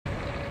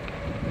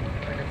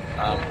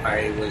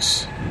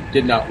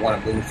Did not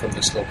want to move from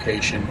this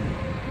location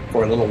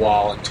for a little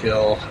while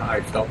until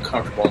I felt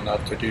comfortable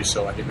enough to do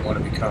so. I didn't want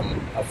to become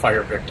a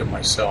fire victim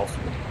myself,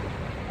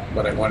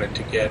 but I wanted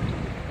to get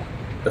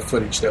the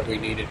footage that we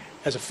needed.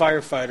 As a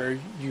firefighter,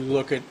 you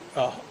look at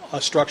a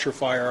structure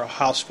fire, a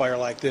house fire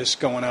like this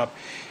going up,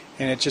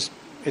 and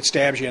it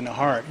stabs you in the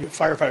heart.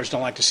 Firefighters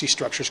don't like to see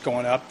structures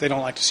going up. They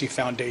don't like to see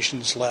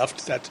foundations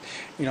left. That's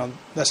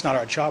not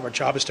our job. Our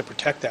job is to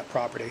protect that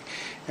property.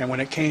 And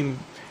when it came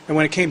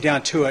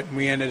down to it, and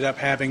we ended up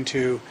having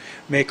to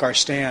make our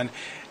stand,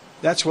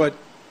 that's what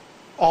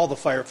all the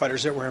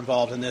firefighters that were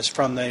involved in this,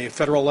 from the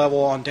federal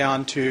level on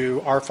down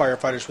to our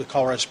firefighters with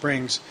Colorado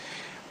Springs,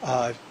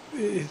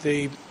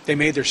 they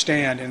made their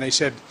stand and they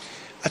said,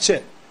 that's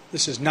it.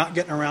 This is not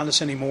getting around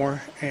us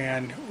anymore,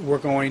 and we're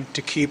going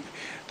to keep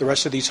the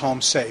rest of these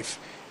homes safe.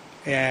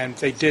 And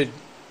they did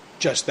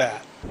just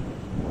that.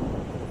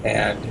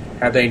 And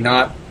had they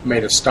not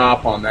made a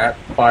stop on that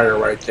fire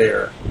right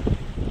there,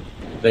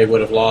 they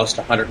would have lost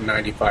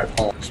 195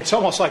 homes. It's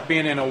almost like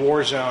being in a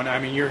war zone. I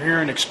mean, you're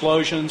hearing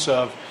explosions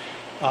of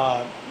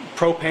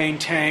propane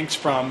tanks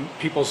from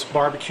people's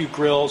barbecue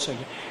grills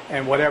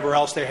and whatever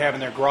else they have in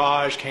their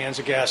garage, cans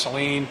of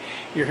gasoline.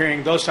 You're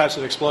hearing those types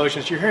of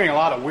explosions. You're hearing a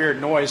lot of weird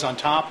noise on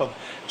top of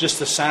just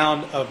the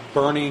sound of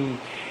burning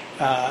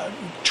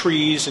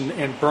trees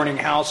and burning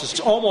houses. It's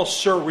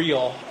almost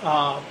surreal,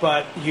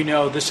 but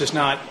this is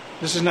not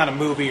a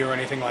movie or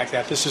anything like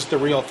that. This is the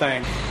real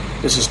thing.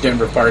 This is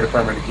Denver Fire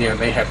Department again.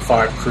 They had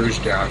 5 crews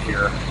down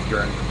here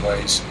during the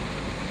blaze,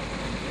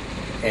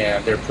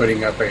 and they're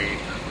putting up a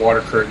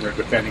water curtain. They're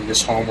defending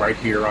this home right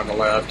here on the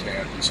left,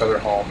 and this other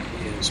home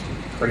is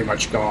pretty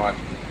much gone.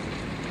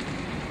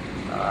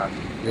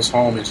 This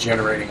home is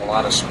generating a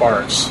lot of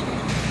sparks.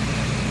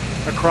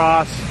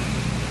 Across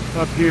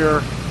up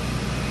here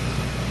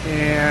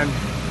and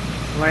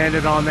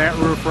landed on that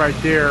roof right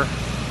there,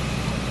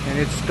 and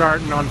it's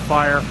starting on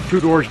fire. 2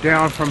 doors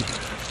down from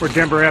where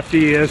Denver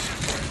FD is,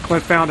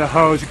 Clint found a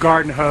hose,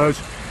 garden hose.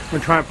 We're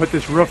trying to put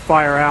this roof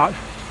fire out.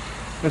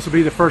 This will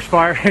be the first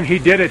fire, and he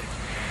did it.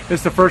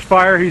 It's the first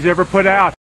fire he's ever put out.